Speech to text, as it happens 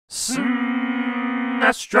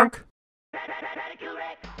SNESdrunk.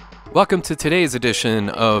 Welcome to today's edition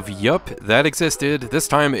of Yup, That Existed. This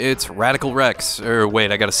time it's Radical Rex. Or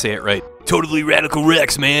wait, I gotta say it right. Totally Radical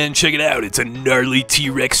Rex, man. Check it out. It's a gnarly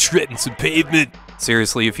T-Rex shredding some pavement.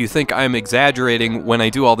 Seriously, if you think I'm exaggerating when I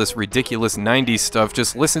do all this ridiculous 90s stuff,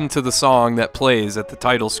 just listen to the song that plays at the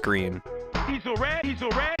title screen. He's so rad, he's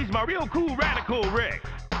my real cool Radical Rex.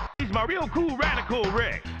 He's my real cool Radical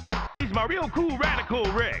Rex. He's my real cool Radical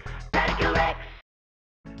Rex. Radical Rex.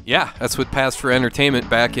 Yeah, that's what passed for entertainment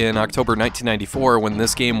back in October 1994 when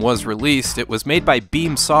this game was released. It was made by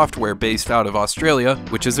Beam Software based out of Australia,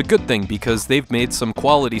 which is a good thing because they've made some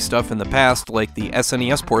quality stuff in the past like the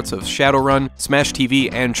SNES ports of Shadowrun, Smash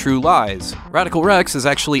TV, and True Lies. Radical Rex is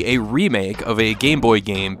actually a remake of a Game Boy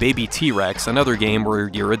game, Baby T-Rex, another game where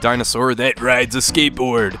you're a dinosaur that rides a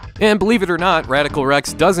skateboard. And believe it or not, Radical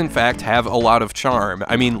Rex does in fact have a lot of charm.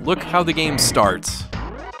 I mean, look how the game starts.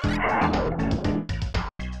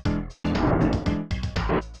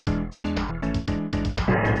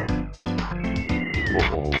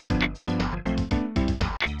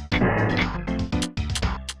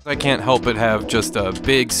 I can't help but have just a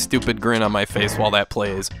big, stupid grin on my face while that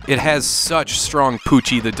plays. It has such strong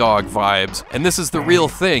Poochie the dog vibes, and this is the real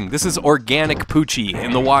thing. This is organic Poochie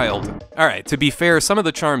in the wild. Alright, to be fair, some of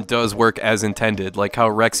the charm does work as intended, like how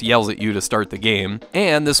Rex yells at you to start the game,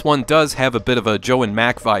 and this one does have a bit of a Joe and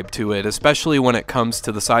Mac vibe to it, especially when it comes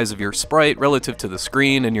to the size of your sprite relative to the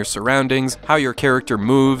screen and your surroundings, how your character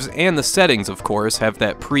moves, and the settings, of course, have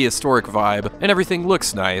that prehistoric vibe, and everything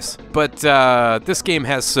looks nice. But, this game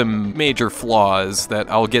has some major flaws that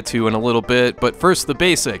I'll get to in a little bit, but first the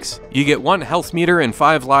basics. You get 1 health meter and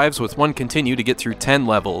 5 lives with 1 continue to get through 10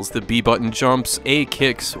 levels. The B button jumps, A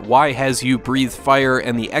kicks, Y has you breathe fire,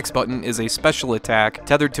 and the X button is a special attack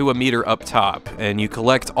tethered to a meter up top. And you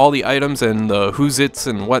collect all the items and the who's-its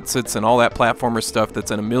and what's-its and all that platformer stuff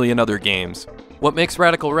that's in a million other games. What makes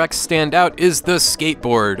Radical Rex stand out is the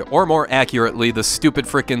skateboard, or more accurately, the stupid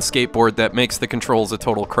frickin' skateboard that makes the controls a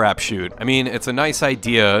total crapshoot. I mean, it's a nice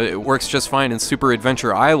idea, it works just fine in Super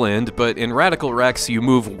Adventure Island, but in Radical Rex you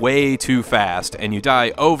move way too fast, and you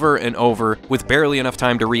die over and over with barely enough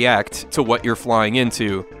time to react to what you're flying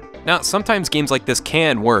into. Now, sometimes games like this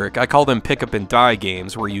can work. I call them pick up and die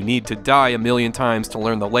games, where you need to die a million times to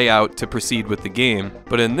learn the layout to proceed with the game.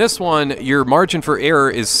 But in this one, your margin for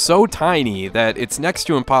error is so tiny that it's next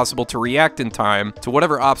to impossible to react in time to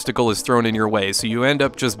whatever obstacle is thrown in your way, so you end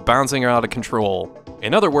up just bouncing out of control.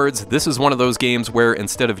 In other words, this is one of those games where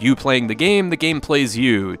instead of you playing the game plays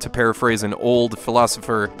you, to paraphrase an old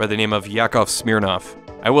philosopher by the name of Yakov Smirnoff.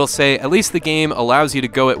 I will say, at least the game allows you to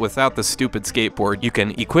go it without the stupid skateboard. You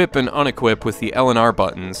can equip and unequip with the L and R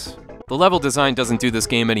buttons. The level design doesn't do this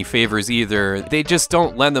game any favors either. They just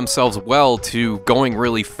don't lend themselves well to going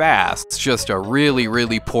really fast. It's just a really,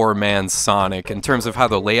 really poor man's Sonic. In terms of how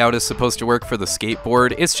the layout is supposed to work for the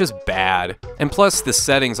skateboard, it's just bad. And plus, the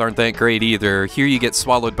settings aren't that great either. Here you get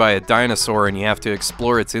swallowed by a dinosaur and you have to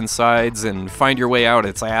explore its insides and find your way out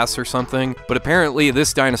its ass or something. But apparently,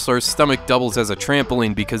 this dinosaur's stomach doubles as a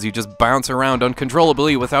trampoline because you just bounce around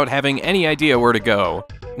uncontrollably without having any idea where to go.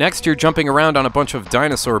 Next, you're jumping around on a bunch of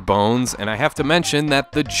dinosaur bones, and I have to mention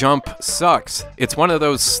that the jump sucks. It's one of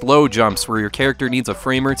those slow jumps where your character needs a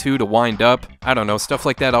frame or two to wind up. I don't know, stuff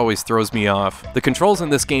like that always throws me off. The controls in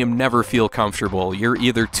this game never feel comfortable. You're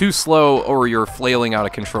either too slow or you're flailing out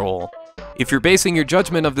of control. If you're basing your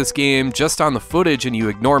judgment of this game just on the footage and you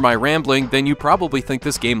ignore my rambling, then you probably think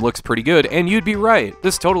this game looks pretty good, and you'd be right.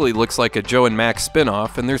 This totally looks like a Joe and Max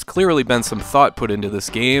spin-off, and there's clearly been some thought put into this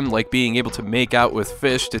game, like being able to make out with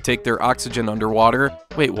fish to take their oxygen underwater.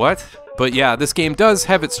 Wait, what? But yeah, this game does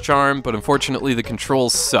have its charm, but unfortunately the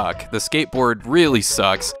controls suck. The skateboard really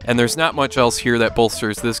sucks, and there's not much else here that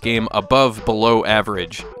bolsters this game above below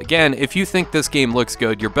average. Again, if you think this game looks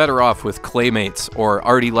good, you're better off with Claymates, or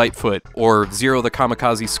Artie Lightfoot, or Zero the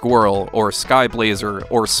Kamikaze Squirrel, or Skyblazer,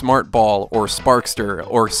 or Smartball, or Sparkster,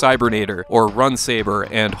 or Cybernator, or Run Saber,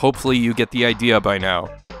 and hopefully you get the idea by now.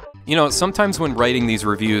 You know, sometimes when writing these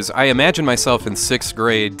reviews, I imagine myself in 6th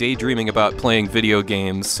grade daydreaming about playing video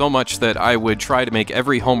games so much that I would try to make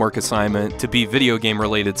every homework assignment to be video game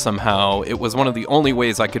related somehow. It was one of the only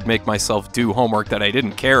ways I could make myself do homework that I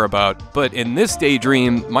didn't care about. But in this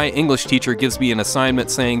daydream, my English teacher gives me an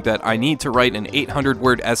assignment saying that I need to write an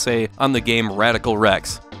 800-word essay on the game Radical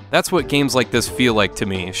Rex. That's what games like this feel like to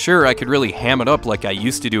me. Sure, I could really ham it up like I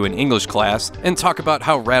used to do in English class, and talk about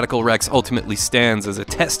how Radical Rex ultimately stands as a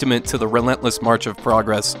testament to the relentless march of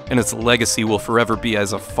progress, and its legacy will forever be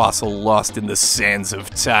as a fossil lost in the sands of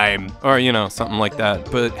time. Or, you know, something like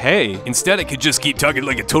that. But hey, Instead, I could just keep talking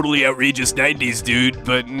like a totally outrageous 90s dude.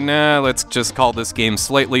 but nah, let's just call this game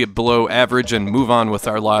slightly below average and move on with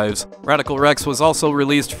our lives. Radical Rex was also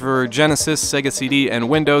released for Genesis, Sega CD, and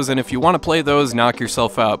Windows, and if you want to play those, knock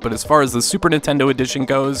yourself out. But as far as the Super Nintendo edition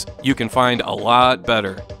goes, you can find a lot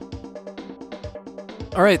better.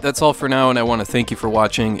 Alright, that's all for now, and I want to thank you for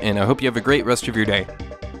watching, and I hope you have a great rest of your day.